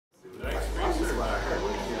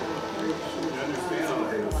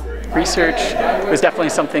research was definitely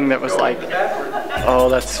something that was like, oh,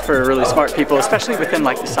 that's for really smart people, especially within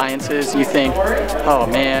like the sciences. You think, oh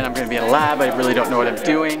man, I'm going to be in a lab, I really don't know what I'm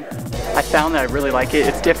doing. I found that I really like it.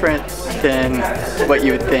 It's different than what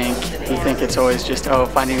you would think. You think it's always just, oh,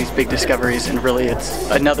 finding these big discoveries, and really it's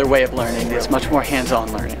another way of learning. It's much more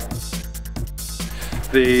hands-on learning.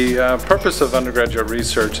 The purpose of undergraduate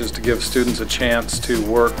research is to give students a chance to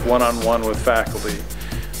work one-on-one with faculty,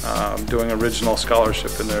 doing original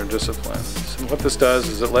scholarship in their disciplines. And what this does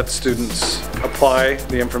is it lets students apply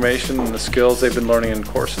the information and the skills they've been learning in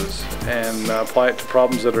courses and apply it to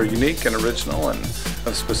problems that are unique and original and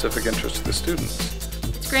of specific interest to the students.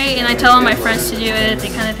 It's great, and I tell all my friends to do it. They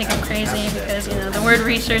kind of think I'm crazy because, you know, the word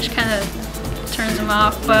research kind of turns them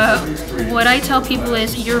off, but what I tell people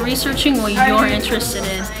is you're researching what you're interested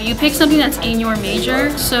in. You pick something that's in your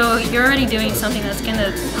major, so you're already doing something that's going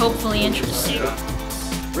to hopefully interest you.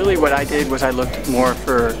 Really what I did was I looked more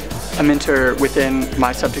for a mentor within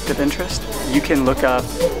my subject of interest. You can look up,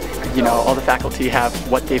 you know, all the faculty have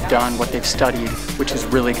what they've done, what they've studied, which is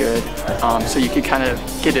really good. So you can kind of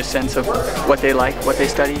get a sense of what they like, what they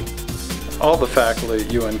study. All the faculty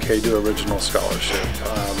at UNK do original scholarship.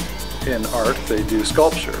 In art, they do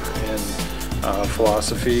sculpture. In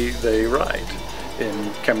philosophy, they write.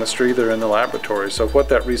 In chemistry, they're in the laboratory. So what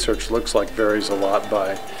that research looks like varies a lot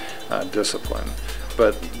by discipline.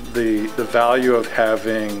 But the value of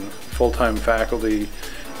having full-time faculty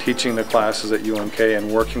teaching the classes at UNK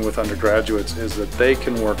and working with undergraduates is that they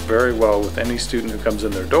can work very well with any student who comes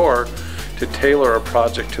in their door to tailor a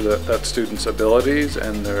project to that student's abilities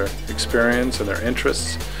and their experience and their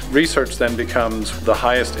interests. Research then becomes the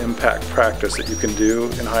highest impact practice that you can do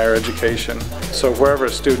in higher education. So wherever a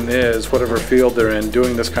student is, whatever field they're in,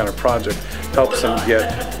 doing this kind of project helps them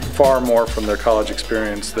get far more from their college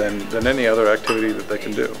experience than any other activity that they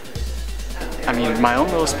can do. I mean, my own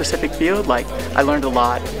little specific field, like, I learned a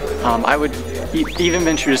lot. I would even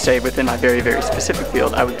venture to say within my very, very specific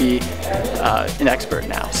field, I would be an expert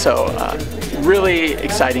now. So really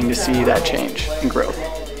exciting to see that change and growth.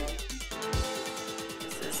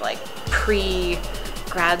 This is like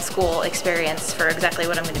pre-grad school experience for exactly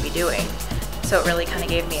what I'm going to be doing. So it really kind of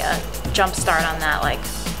gave me a jump start on that. Like,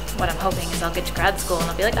 what I'm hoping is I'll get to grad school and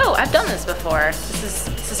I'll be like, oh, I've done this before. This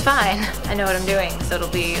is fine. I know what I'm doing. So it'll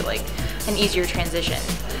be like an easier transition.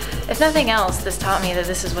 If nothing else, this taught me that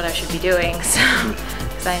this is what I should be doing, so,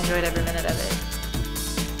 because I enjoyed every minute of it.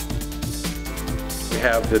 We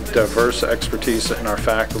have the diverse expertise in our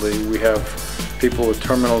faculty. We have people with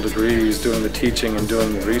terminal degrees doing the teaching and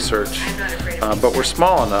doing the research, but we're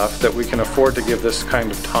small enough that we can afford to give this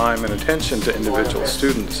kind of time and attention to individual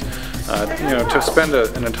students. You know, to spend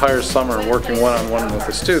an entire summer working one-on-one with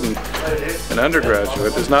a student, an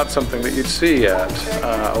undergraduate, is not something that you'd see at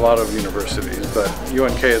a lot of universities, but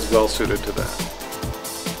UNK is well suited to that.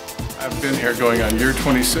 I've been here going on year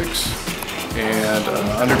 26, and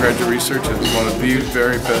undergraduate research is one of the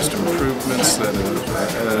very best improvements that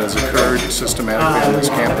has occurred systematically on this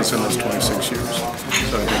campus in those 26 years.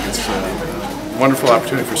 So I think it's a wonderful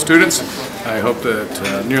opportunity for students. I hope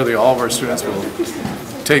that nearly all of our students will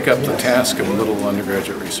take up the task of a little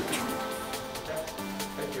undergraduate research.